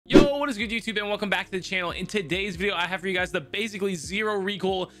What is good, YouTube, and welcome back to the channel. In today's video, I have for you guys the basically zero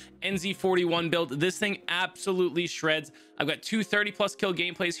recoil NZ-41 build. This thing absolutely shreds. I've got two 30+ kill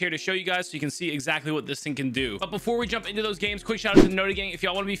gameplays here to show you guys so you can see exactly what this thing can do. But before we jump into those games, quick shout out to the Noti Gang. If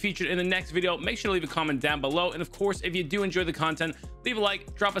y'all want to be featured in the next video, make sure to leave a comment down below. And of course, if you do enjoy the content, leave a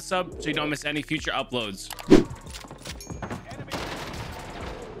like, drop a sub so you don't miss any future uploads.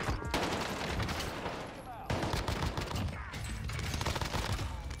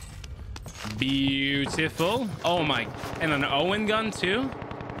 Beautiful. Oh my, and an Owen gun too.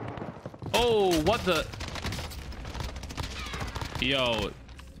 Oh, what the, yo,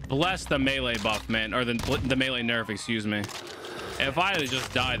 bless the melee buff, man, or the melee nerf, excuse me. If I had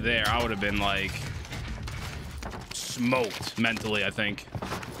just died there, I would have been like smoked mentally. I think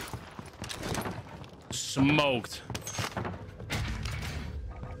smoked.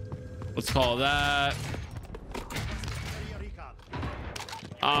 Let's call that.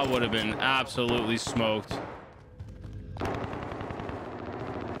 I would have been absolutely smoked.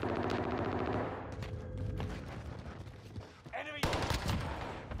 Enemy.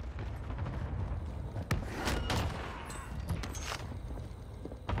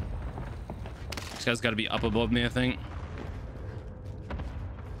 This guy's got to be up above me, I think.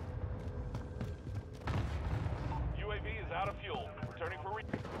 UAV is out of fuel. Returning for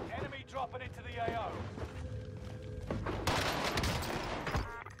enemy dropping into the AO.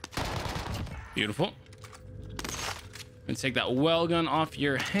 Beautiful. And take that well gun off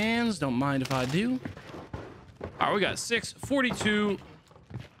your hands. Don't mind if I do. All right, we got 642.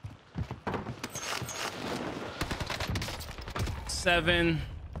 7.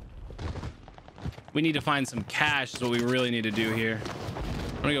 We need to find some cash is what we really need to do here.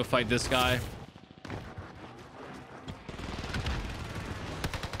 I'm gonna go fight this guy.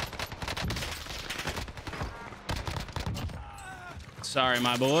 Sorry,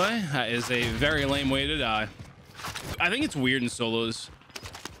 my boy. That is a very lame way to die. I think it's weird in solos.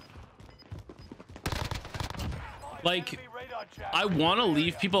 Like, I want to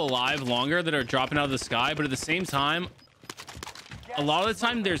leave people alive longer that are dropping out of the sky, but at the same time, a lot of the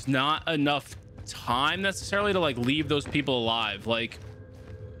time there's not enough time necessarily to like leave those people alive. Like,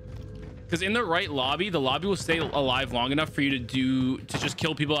 because in the right lobby, the lobby will stay alive long enough for you to just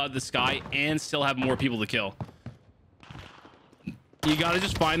kill people out of the sky and still have more people to kill. You gotta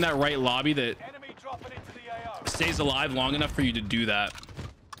just find that right lobby that stays alive long enough for you to do that.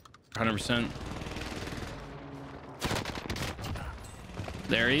 100%.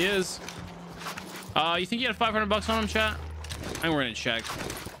 There he is. You think you had 500 bucks on him, chat? I think we're gonna check.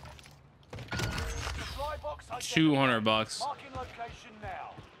 200 bucks.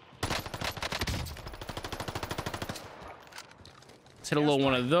 Let's hit a little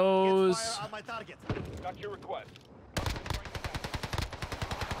one of those. Got your request.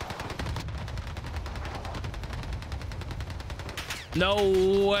 No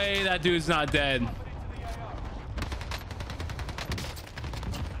way that dude's not dead.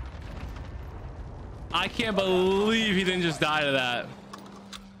 I can't believe he didn't just die to that.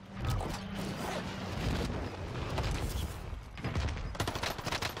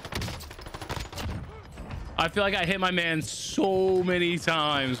 I feel like I hit my man so many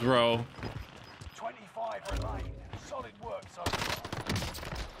times, bro. 25 remain. Solid work so far.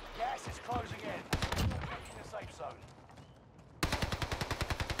 Gas is closing in. Reaching the safe zone.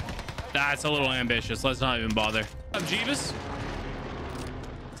 That's a little ambitious. Let's not even bother. Up, Jeebus.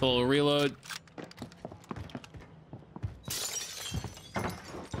 It's a little reload.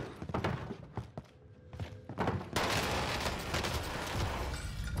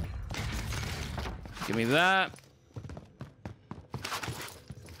 Give me that.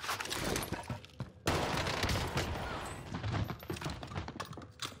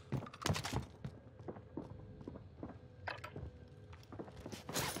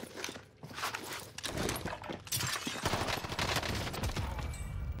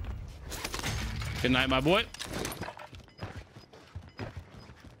 Good night, my boy.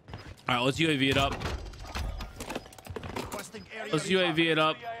 All right, let's UAV it up. Let's UAV it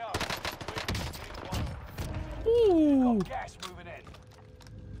up. Ooh.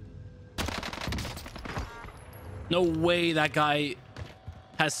 No way that guy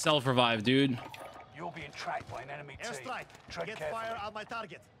has self-revive, dude. You're being tracked by an enemy team. Airstrike. Get fire on my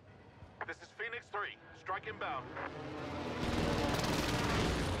target. This is Phoenix 3. Strike inbound.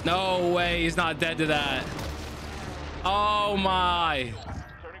 No way, he's not dead to that. Oh my.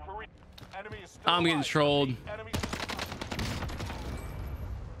 I'm getting trolled.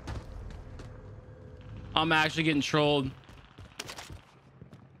 I'm actually getting trolled.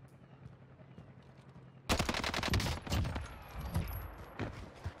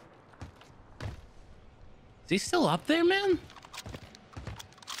 he still up there, man?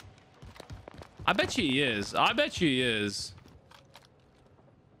 I bet you he is. I bet you he is.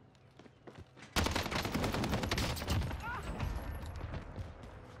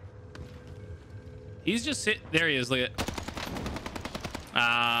 He's just sit there. He is. Look at.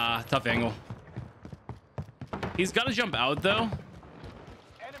 Tough angle. He's got to jump out though.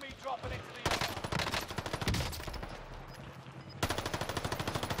 Enemy dropping into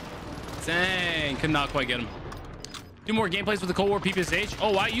the... Dang, could not quite get him. Do more gameplays with the Cold War PPSH.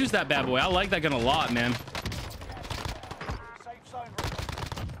 Oh, I use that bad boy. I like that gun a lot, man. Safe zone.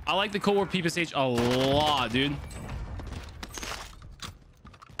 I like the Cold War PPSH a lot, dude.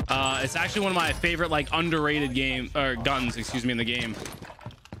 It's actually one of my favorite, like, underrated guns, excuse me, in the game.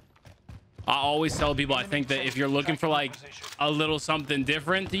 I always tell people, I think that if you're looking for like a little something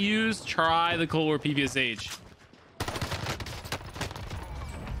different to use, try the Cold War PPSH.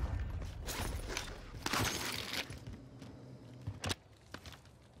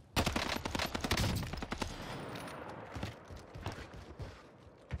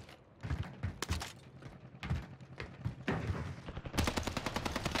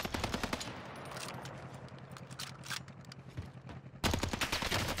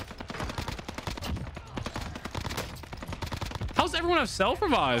 How's everyone have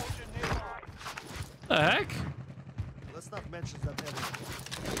self-revive? The heck? Let's not mention that ever.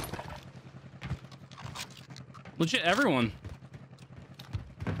 Legit everyone.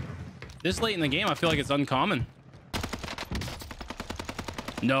 This late in the game, I feel like it's uncommon.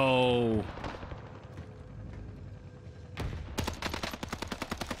 No.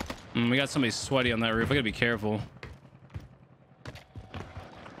 We got somebody sweaty on that roof. I gotta be careful.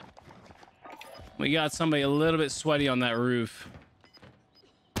 We got somebody a little bit sweaty on that roof.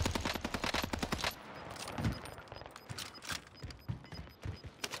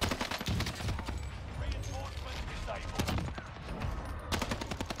 Reinforcements disabled.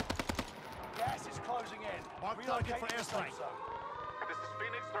 Gas is closing in. Mark target for Relocating the safe airstrike. zone. This is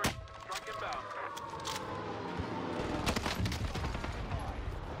Phoenix 3. Strike inbound.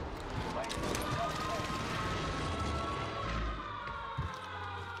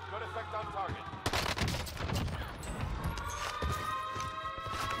 Good effect on target.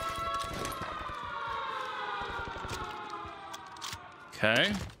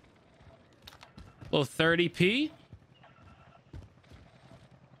 Okay. Little 30p.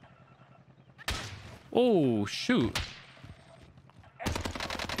 Oh, shoot.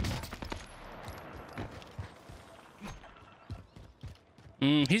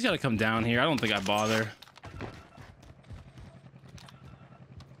 He's got to come down here. I don't think I bother.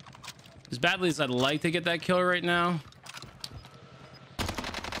 As badly as I'd like to get that kill right now.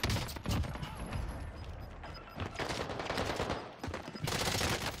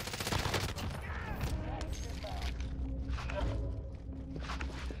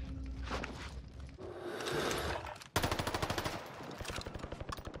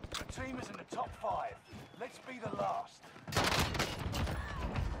 The team is in the top 5. Let's be the last.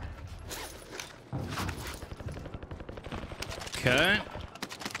 Okay.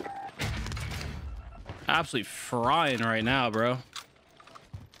 Absolutely frying right now, bro.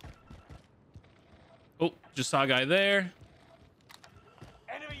 Oh, just saw a guy there.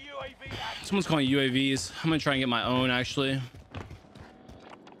 Enemy UAV active. Someone's calling UAVs. I'm gonna try and get my own, actually.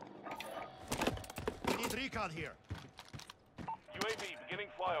 Need recon here. UAV beginning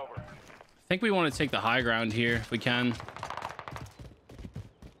flyover. I think we want to take the high ground here if we can.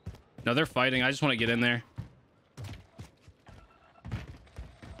 No, they're fighting. I just want to get in there.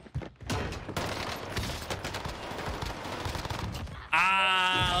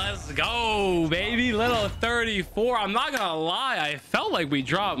 Let's go, baby. Little 34. I'm not gonna lie, I felt like we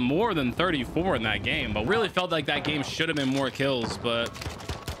dropped more than 34 in that game, but really felt like that game should have been more kills. But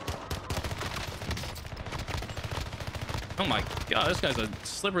oh my god, this guy's a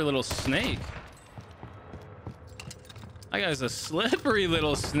slippery little snake. That guy's a slippery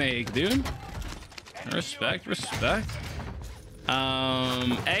little snake, dude. Respect.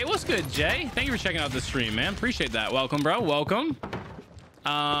 Hey, what's good, Jay? Thank you for checking out the stream, man. Appreciate that. Welcome, bro. Welcome.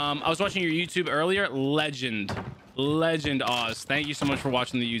 I was watching your YouTube earlier. Legend Oz. Thank you so much for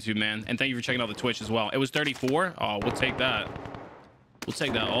watching the YouTube, man, and thank you for checking out the Twitch as well. It was 34. Oh, we'll take that. We'll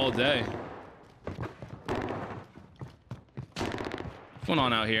take that all day. What's going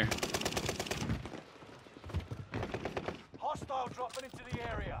on out here? Hostile dropping into the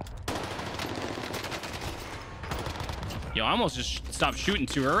area. Yo, I almost just stopped shooting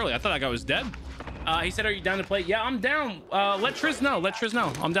too early. I thought that guy was dead. He said, "Are you down to play?" Yeah, I'm down. Let Triz know.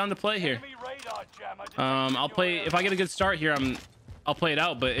 I'm down to play here. Enemy radar jammer. I'll play if I get a good start here. I'll play it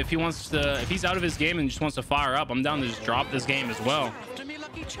out. But if he wants to, if he's out of his game and just wants to fire up, I'm down to just drop this game as well.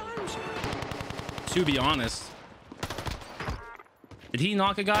 To be honest. Did he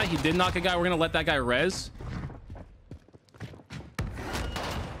knock a guy? He did knock a guy. We're gonna let that guy res.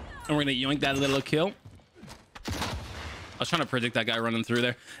 And we're gonna yoink that little kill. I was trying to predict that guy running through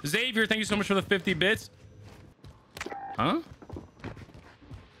there. Xavier, thank you so much for the 50 bits. Huh?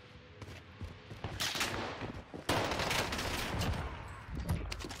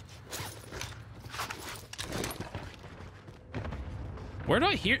 Where do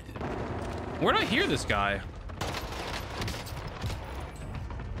I hear this guy?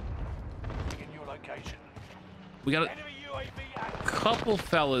 In your location. We got a Enemy UAV active. couple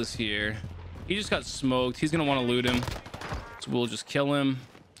fellas here. He just got smoked. He's gonna want to loot him, so we'll just kill him.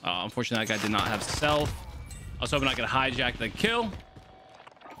 Unfortunately, that guy did not have stealth. I was hoping I could hijack the kill.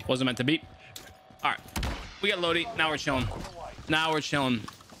 Wasn't meant to be. All right, we got Lodi. Now we're chilling. Now we're chilling.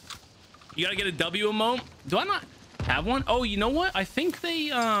 You gotta get a W emote. Do I not have one? Oh, you know what? I think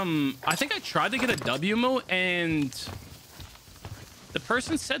they I think I tried to get a W emote, and the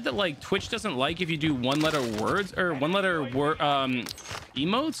person said that like Twitch doesn't like if you do one-letter words or one-letter word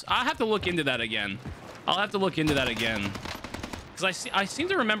emotes. I have to look into that again. I'll have to look into that again, because I seem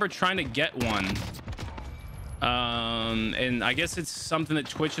to remember trying to get one. And I guess it's something that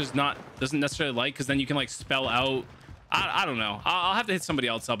Twitch doesn't necessarily like, because then you can like spell out. I don't know. I'll have to hit somebody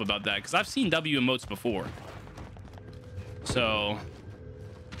else up about that, because I've seen W emotes before. So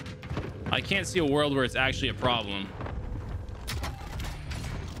I can't see a world where it's actually a problem.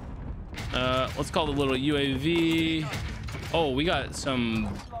 Let's call the little UAV. Oh, we got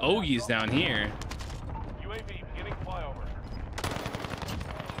some bogeys down here. UAV beginning flyover.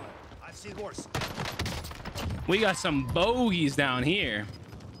 I've seen worse. We got some bogeys down here.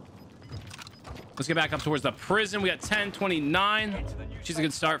 Let's get back up towards the prison. We got 1029. She's a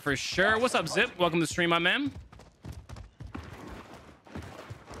good start for sure. What's up, Zip? Welcome to the stream, my man.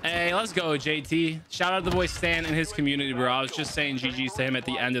 Hey, let's go, JT. Shout out to the boy Stan and his community, bro. I was just saying GG's to him at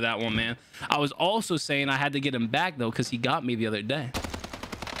the end of that one, man. I was also saying I had to get him back, though, because he got me the other day.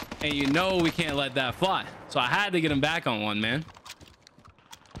 And you know we can't let that fly. So I had to get him back on one, man.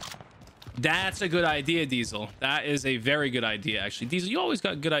 That's a good idea, Diesel. That is a very good idea, actually. Diesel, you always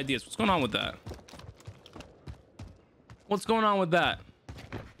got good ideas. What's going on with that? What's going on with that?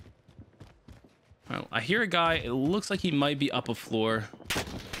 Well, I hear a guy. It looks like he might be up a floor.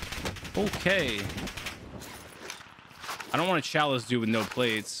 Okay. I don't want to chalice dude with no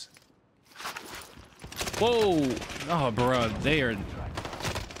plates. Whoa. Oh, bro. They are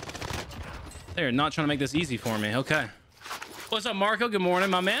not trying to make this easy for me. Okay. What's up, Marco? Good morning,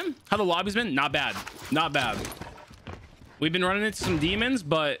 my man. How the lobby's been? Not bad. Not bad. We've been running into some demons,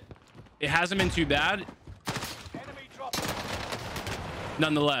 but it hasn't been too bad. Enemy dropping.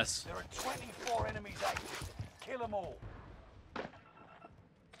 Nonetheless. There are 24 enemies active. Kill them all.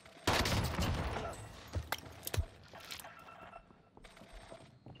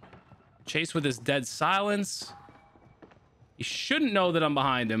 Chase with his dead silence. He shouldn't know that I'm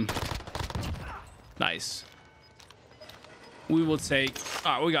behind him. Nice. We will take.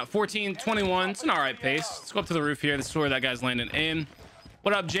 All right, we got 14-21. It's an all right pace. Let's go up to the roof here. This is where that guy's landing in.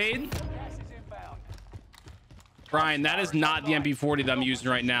 What up, Jade? Gas is inbound. Brian, that is not the MP40 that I'm using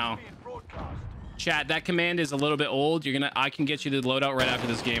right now. Being broadcast. Chat, that command is a little bit old. I can get you the loadout right after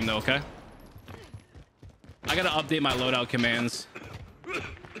this game, though. Okay. I gotta update my loadout commands.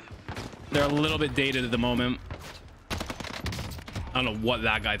 They're a little bit dated at the moment. I don't know what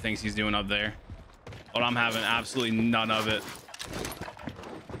that guy thinks he's doing up there, but I'm having absolutely none of it.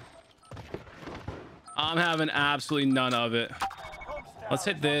 I'm having absolutely none of it. Let's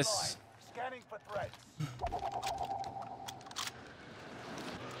hit this. Scanning for threats.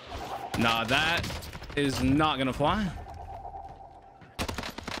 Nah, that is not gonna fly.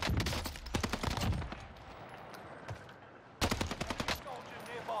 Soldier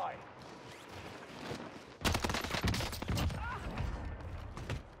nearby.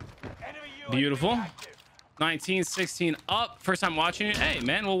 Enemy UAV Beautiful. active. 19-16 up. First time watching it. Hey,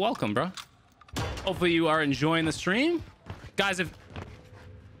 man. Well, welcome, bro. Hopefully you are enjoying the stream. Guys, if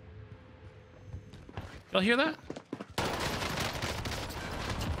y'all hear that?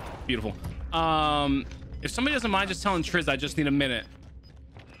 Beautiful. If somebody doesn't mind just telling Triz I just need a minute.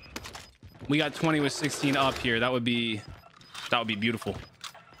 We got 20 with 16 up here. That would be beautiful.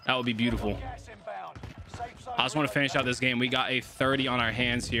 That would be beautiful. Gas inbound. Safe zone I just want to finish out this game. We got a 30 on our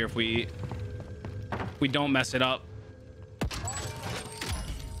hands here if we don't mess it up.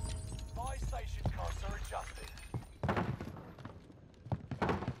 Buy station costs are adjusted.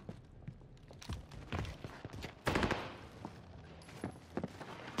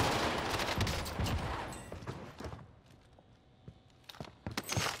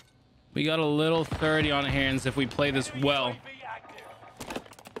 We got a little 30 on hands if we play this well. UAV active.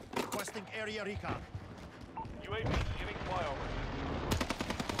 Requesting area recon. UAV beginning flyover.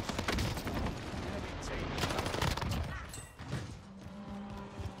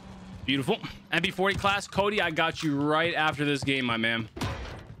 Beautiful. NB40 class. Cody, I got you right after this game, my man.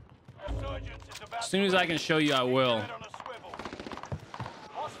 Resurgence is about As soon as I can show you, I will. on a swivel.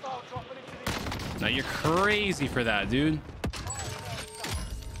 Hostile dropping into the Now, you're crazy for that, dude.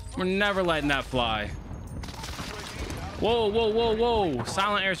 We're never letting that fly. Whoa, whoa, whoa, whoa.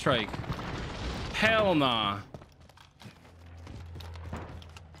 Silent airstrike. Hell nah.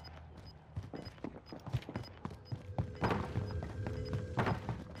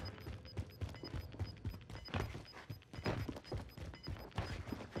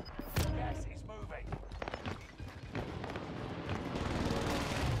 gas is moving.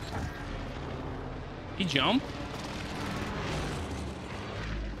 He jumped?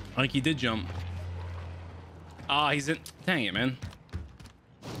 I think he did jump. Ah, he's in. Dang it, man.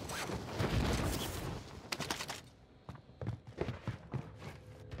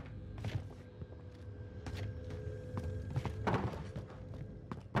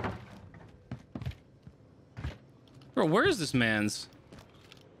 Bro, where is this man's?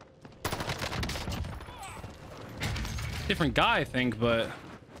 Different guy, I think, but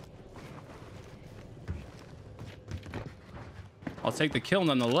I'll take the kill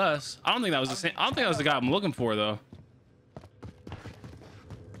nonetheless. I don't think that was the same. I don't think that was the guy I'm looking for, though.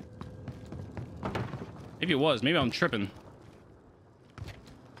 Maybe it was. Maybe I'm tripping.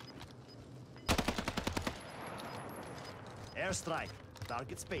 Airstrike.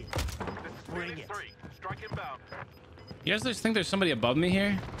 Target spade. Bring it. 3. Strike inbound. You guys just think there's somebody above me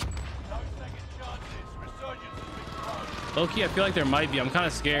here? No second chances. Resurgence has been closed. Low-key, I feel like there might be. I'm kind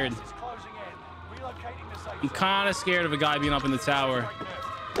of scared. Gas is closing in. Relocating the safe I'm zone. kind of scared of a guy being up in the tower. Right now.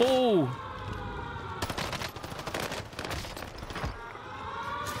 Oh!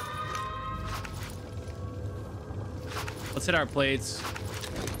 Let's hit our plates.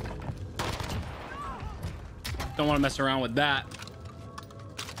 Don't want to mess around with that.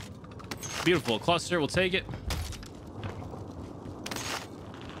 Beautiful. Cluster. We'll take it.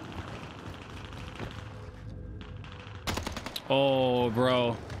 Oh,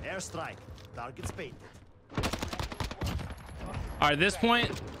 bro. Airstrike. Target spade. All right, at this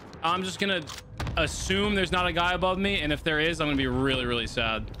point, I'm just going to assume there's not a guy above me. And if there is, I'm going to be really, really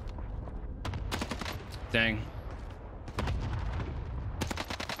sad. Dang.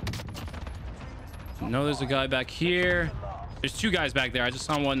 No, there's a guy back here. There's two guys back there. I just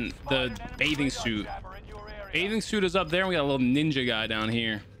saw one, the bathing suit. Jammer in your area. Bathing suit is up there. And we got a little ninja guy down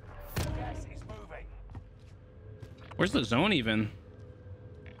here. Gas is moving. Where's the zone even?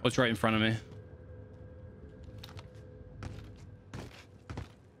 What's right in front of me?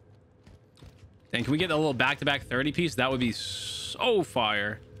 Dang, can we get a little back-to-back 30 piece? That would be so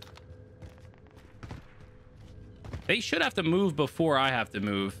fire. They should have to move before I have to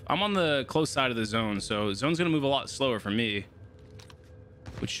move. I'm on the close side of the zone, so zone's gonna move a lot slower for me,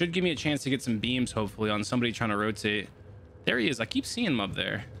 which should give me a chance to get some beams, hopefully, on somebody trying to rotate. There he is. I keep seeing him up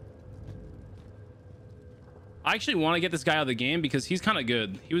there. I actually want to get this guy out of the game because he's kind of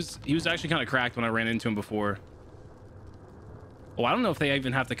good. He was actually kind of cracked when I ran into him before. Oh, I don't know if they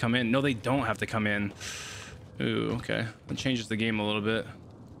even have to come in. No, they don't have to come in. Ooh, okay. That changes the game a little bit.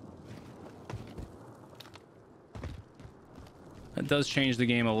 That does change the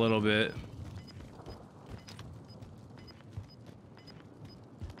game a little bit.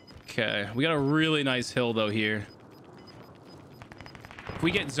 Okay, we got a really nice hill though here. If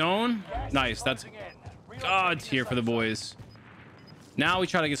we get zone, nice. That's God tier for the boys. Now we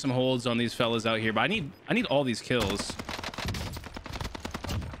try to get some holds on these fellas out here, but I need all these kills.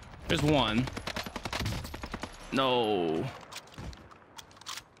 There's one. No.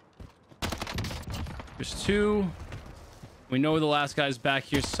 There's two. We know the last guy's back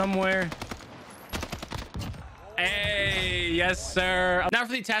here somewhere. Hey, yes, sir. Now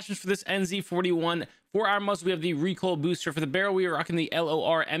for the attachments for this NZ-41. For our muzzle, we have the recoil booster. For the barrel, we are rocking the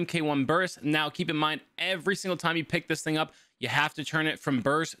LOR MK1 burst. Now, keep in mind, every single time you pick this thing up, you have to turn it from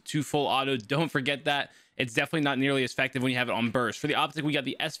burst to full auto. Don't forget that. It's definitely not nearly as effective when you have it on burst. For the optic, we got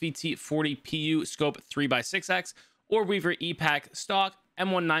the SVT 40 PU scope 3x6x or Weaver EPAC stock,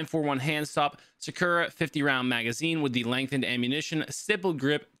 M1941 hand stop, Sakura 50 round magazine with the lengthened ammunition, stippled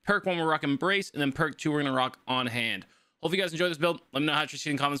grip, perk 1 we're rocking brace, and then perk 2 we're gonna rock on hand. Hope you guys enjoyed this build. Let me know how you're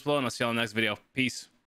seeing in the comments below, and I'll see you on the next video. Peace.